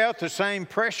 You have felt the same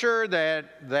pressure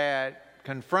that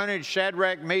confronted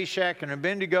Shadrach, Meshach, and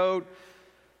Abednego.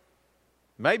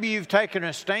 Maybe you've taken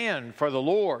a stand for the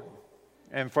Lord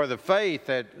and for the faith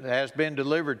that has been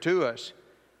delivered to us.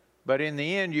 But in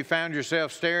the end, you found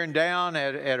yourself staring down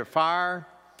at a fire,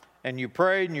 and you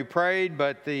prayed,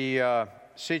 but the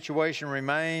situation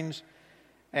remains,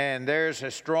 and there's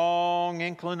a strong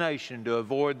inclination to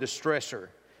avoid the stressor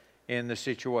in the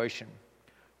situation.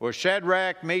 Well,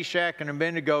 Shadrach, Meshach, and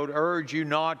Abednego urge you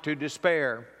not to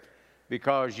despair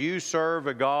because you serve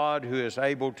a God who is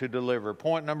able to deliver.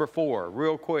 Point number 4,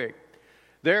 real quick.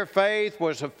 Their faith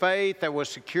was a faith that was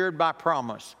secured by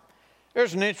promise.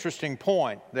 There's an interesting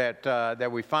point that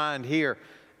we find here.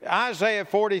 Isaiah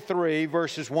 43,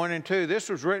 verses 1 and 2. This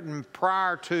was written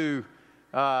prior to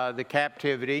the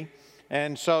captivity,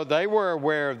 and so they were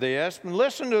aware of this. And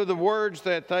listen to the words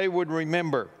that they would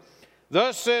remember.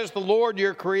 Thus says the Lord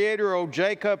your Creator, O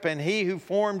Jacob, and He who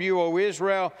formed you, O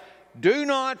Israel, do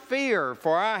not fear,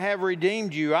 for I have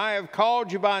redeemed you. I have called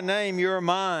you by name, you are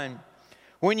mine.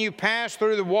 When you pass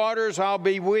through the waters, I'll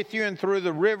be with you, and through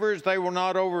the rivers, they will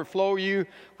not overflow you.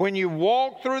 When you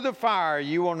walk through the fire,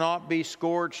 you will not be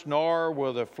scorched, nor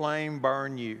will the flame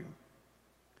burn you.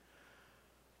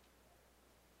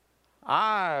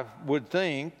 I would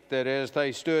think that as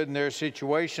they stood in their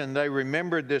situation, they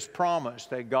remembered this promise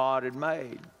that God had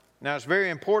made. Now, it's very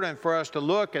important for us to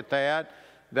look at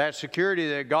that security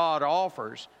that God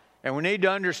offers. And we need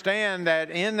to understand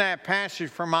that in that passage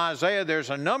from Isaiah, there's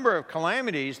a number of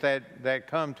calamities that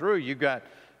come through. You've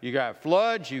got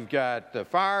floods, you've got the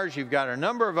fires, you've got a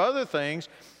number of other things.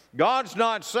 God's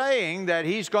not saying that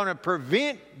He's going to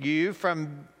prevent you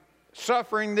from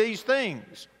suffering these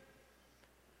things.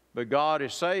 But God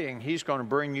is saying He's going to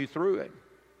bring you through it.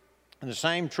 And the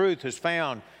same truth is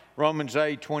found Romans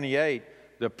 8:28.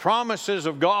 The promises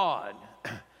of God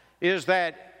is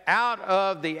that out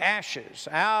of the ashes,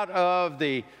 out of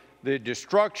the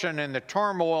destruction and the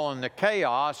turmoil and the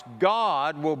chaos,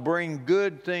 God will bring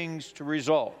good things to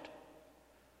result.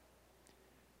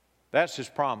 That's His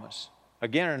promise.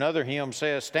 Again, another hymn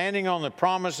says, standing on the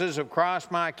promises of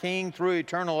Christ my King through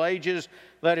eternal ages,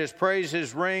 let His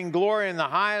praises ring. Glory in the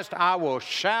highest, I will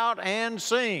shout and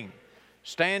sing,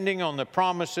 standing on the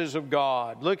promises of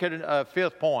God. Look at a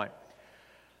fifth point.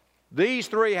 These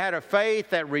three had a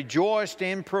faith that rejoiced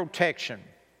in protection.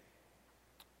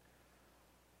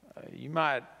 You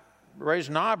might raise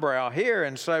an eyebrow here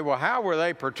and say, well, how were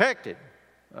they protected?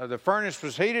 The furnace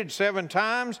was heated 7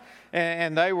 times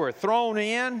and they were thrown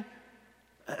in.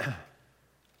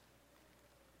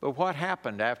 But what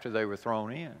happened after they were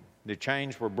thrown in? The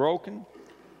chains were broken.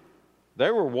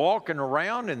 They were walking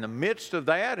around in the midst of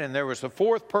that, and there was a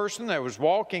fourth person that was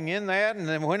walking in that, and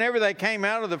then whenever they came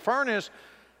out of the furnace,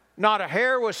 not a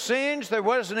hair was singed. There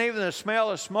wasn't even the smell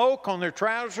of smoke on their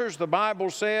trousers. The Bible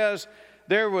says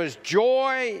there was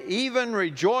joy, even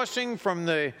rejoicing from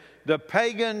the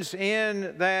pagans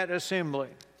in that assembly.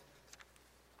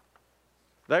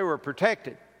 They were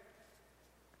protected.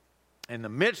 In the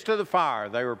midst of the fire,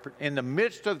 they were in the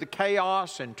midst of the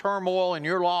chaos and turmoil in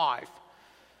your life.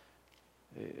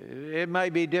 It may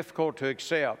be difficult to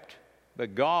accept,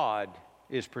 but God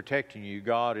is protecting you.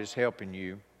 God is helping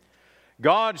you.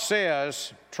 God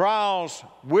says trials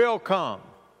will come.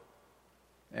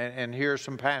 And here are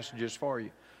some passages for you.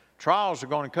 Trials are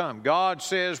going to come. God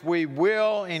says we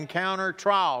will encounter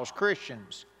trials,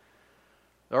 Christians.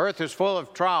 The earth is full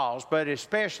of trials, but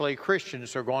especially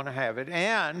Christians are going to have it.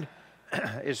 And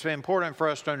it's important for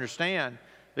us to understand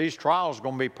these trials are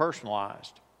going to be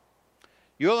personalized.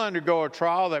 You'll undergo a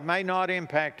trial that may not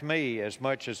impact me as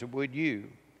much as it would you.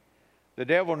 The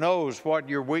devil knows what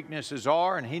your weaknesses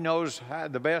are, and he knows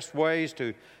the best ways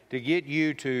to get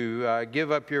you to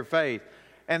give up your faith.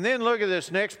 And then look at this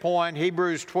next point,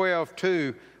 Hebrews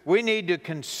 12:2. We need to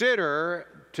consider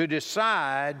to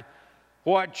decide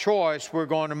what choice we're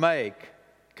going to make.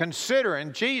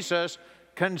 Considering, Jesus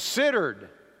considered,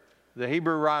 the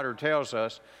Hebrew writer tells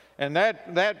us, and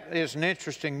that is an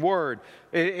interesting word.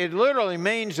 It literally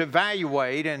means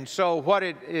evaluate, and so what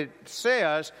it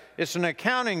says, it's an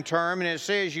accounting term, and it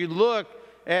says you look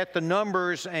at the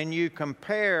numbers and you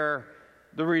compare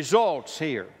the results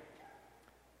here.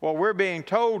 What we're being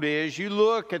told is you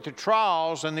look at the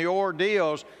trials and the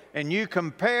ordeals and you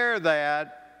compare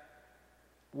that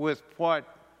with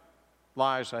what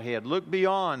lies ahead. Look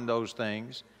beyond those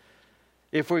things.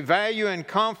 If we value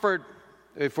comfort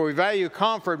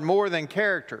more than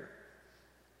character,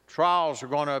 trials are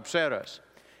going to upset us.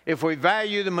 If we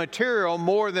value the material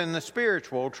more than the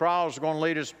spiritual, trials are going to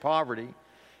lead us to poverty.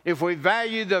 If we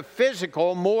value the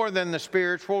physical more than the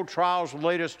spiritual, trials will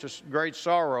lead us to great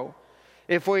sorrow.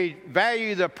 If we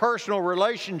value the personal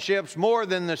relationships more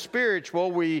than the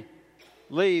spiritual, we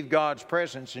leave God's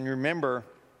presence. And you remember,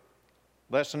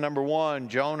 lesson number 1,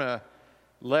 Jonah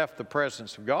left the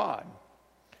presence of God.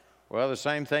 Well, the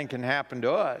same thing can happen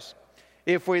to us.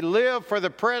 If we live for the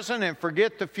present and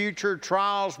forget the future,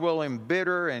 trials will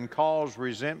embitter and cause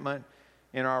resentment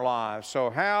in our lives. So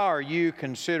how are you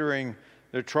considering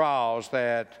the trials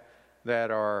that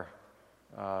are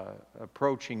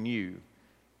approaching you?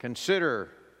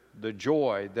 Consider the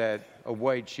joy that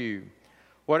awaits you.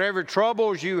 Whatever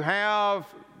troubles you have,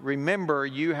 remember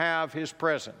you have His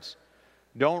presence.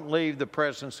 Don't leave the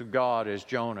presence of God as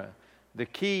Jonah. The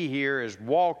key here is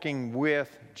walking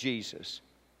with Jesus.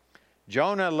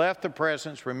 Jonah left the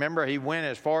presence. Remember, he went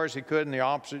as far as he could in the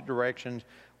opposite directions.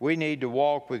 We need to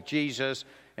walk with Jesus.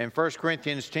 And 1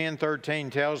 Corinthians 10:13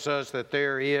 tells us that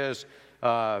there is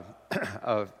a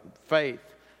faith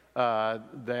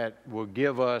that will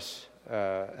give us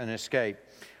an escape.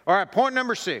 All right, point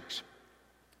number 6.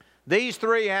 These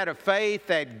three had a faith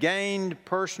that gained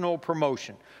personal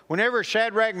promotion. Whenever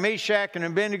Shadrach, Meshach, and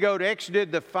Abednego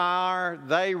exited the fire,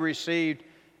 they received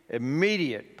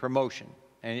immediate promotion.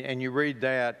 And you read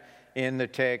that in the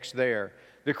text there.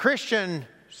 The Christian's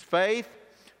faith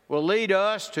will lead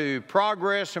us to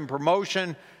progress and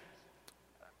promotion.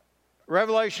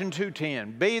 Revelation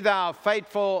 2:10, be thou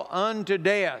faithful unto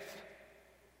death,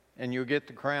 and you'll get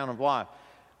the crown of life.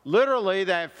 Literally,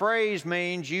 that phrase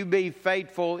means you be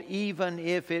faithful even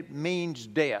if it means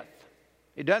death.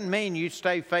 It doesn't mean you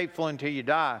stay faithful until you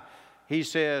die. He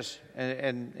says,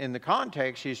 and in the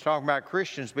context, he's talking about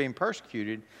Christians being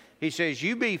persecuted. He says,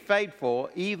 you be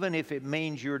faithful even if it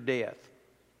means your death,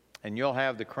 and you'll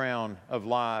have the crown of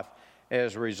life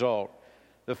as a result.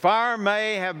 The fire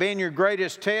may have been your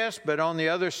greatest test, but on the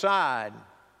other side,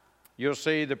 you'll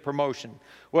see the promotion.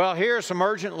 Well, here are some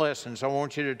urgent lessons I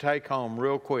want you to take home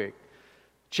real quick.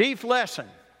 Chief lesson,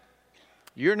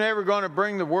 you're never going to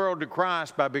bring the world to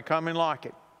Christ by becoming like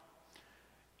it.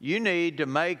 You need to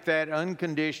make that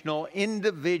unconditional,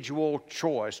 individual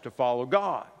choice to follow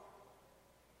God.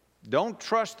 Don't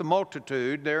trust the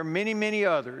multitude. There are many, many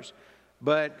others,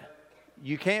 but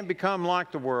you can't become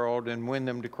like the world and win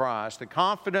them to Christ. The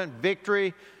confident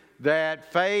victory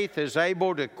that faith is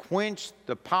able to quench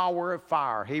the power of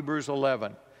fire, Hebrews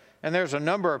 11. And there's a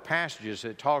number of passages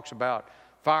that talks about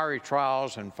fiery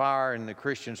trials and fire in the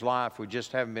Christian's life we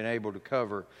just haven't been able to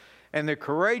cover. And the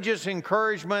courageous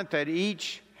encouragement that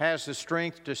each has the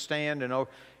strength to stand and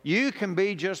you can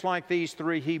be just like these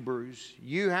three Hebrews.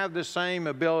 You have the same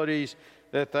abilities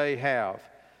that they have.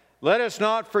 Let us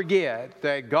not forget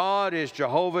that God is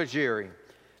Jehovah Jireh.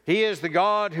 He is the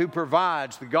God who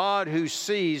provides, the God who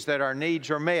sees that our needs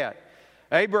are met.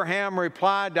 Abraham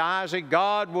replied to Isaac,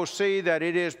 God will see that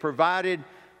it is provided.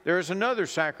 There is another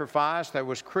sacrifice that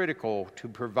was critical to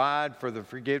provide for the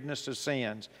forgiveness of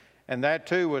sins, and that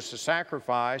too was the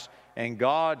sacrifice, and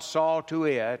God saw to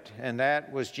it, and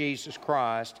that was Jesus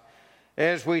Christ.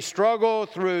 As we struggle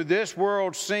through this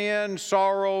world's sin,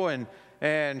 sorrow,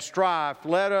 and strife,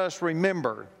 let us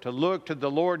remember to look to the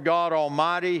Lord God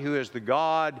Almighty, who is the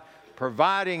God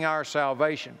providing our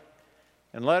salvation.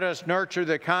 And let us nurture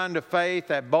the kind of faith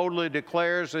that boldly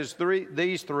declares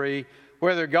these three,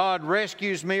 whether God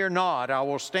rescues me or not, I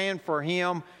will stand for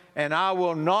Him, and I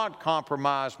will not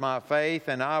compromise my faith,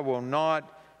 and I will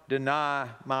not deny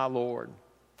my Lord.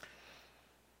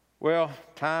 Well,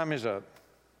 time is up.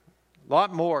 A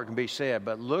lot more can be said,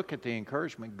 but look at the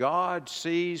encouragement. God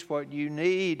sees what you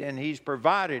need, and He's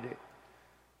provided it.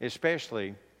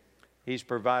 Especially, He's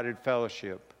provided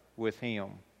fellowship with Him.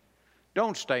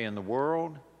 Don't stay in the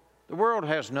world. The world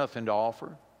has nothing to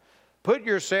offer. Put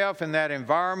yourself in that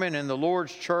environment in the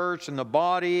Lord's church and the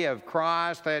body of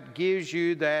Christ that gives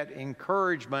you that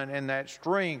encouragement and that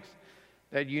strength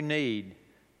that you need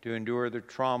to endure the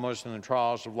traumas and the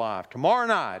trials of life. Tomorrow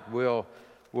night,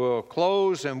 we'll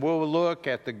close and we'll look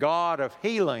at the God of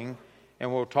healing,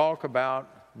 and we'll talk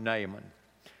about Naaman.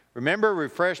 Remember,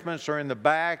 refreshments are in the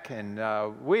back, and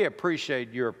we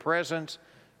appreciate your presence.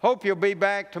 Hope you'll be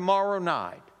back tomorrow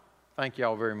night. Thank you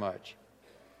all very much.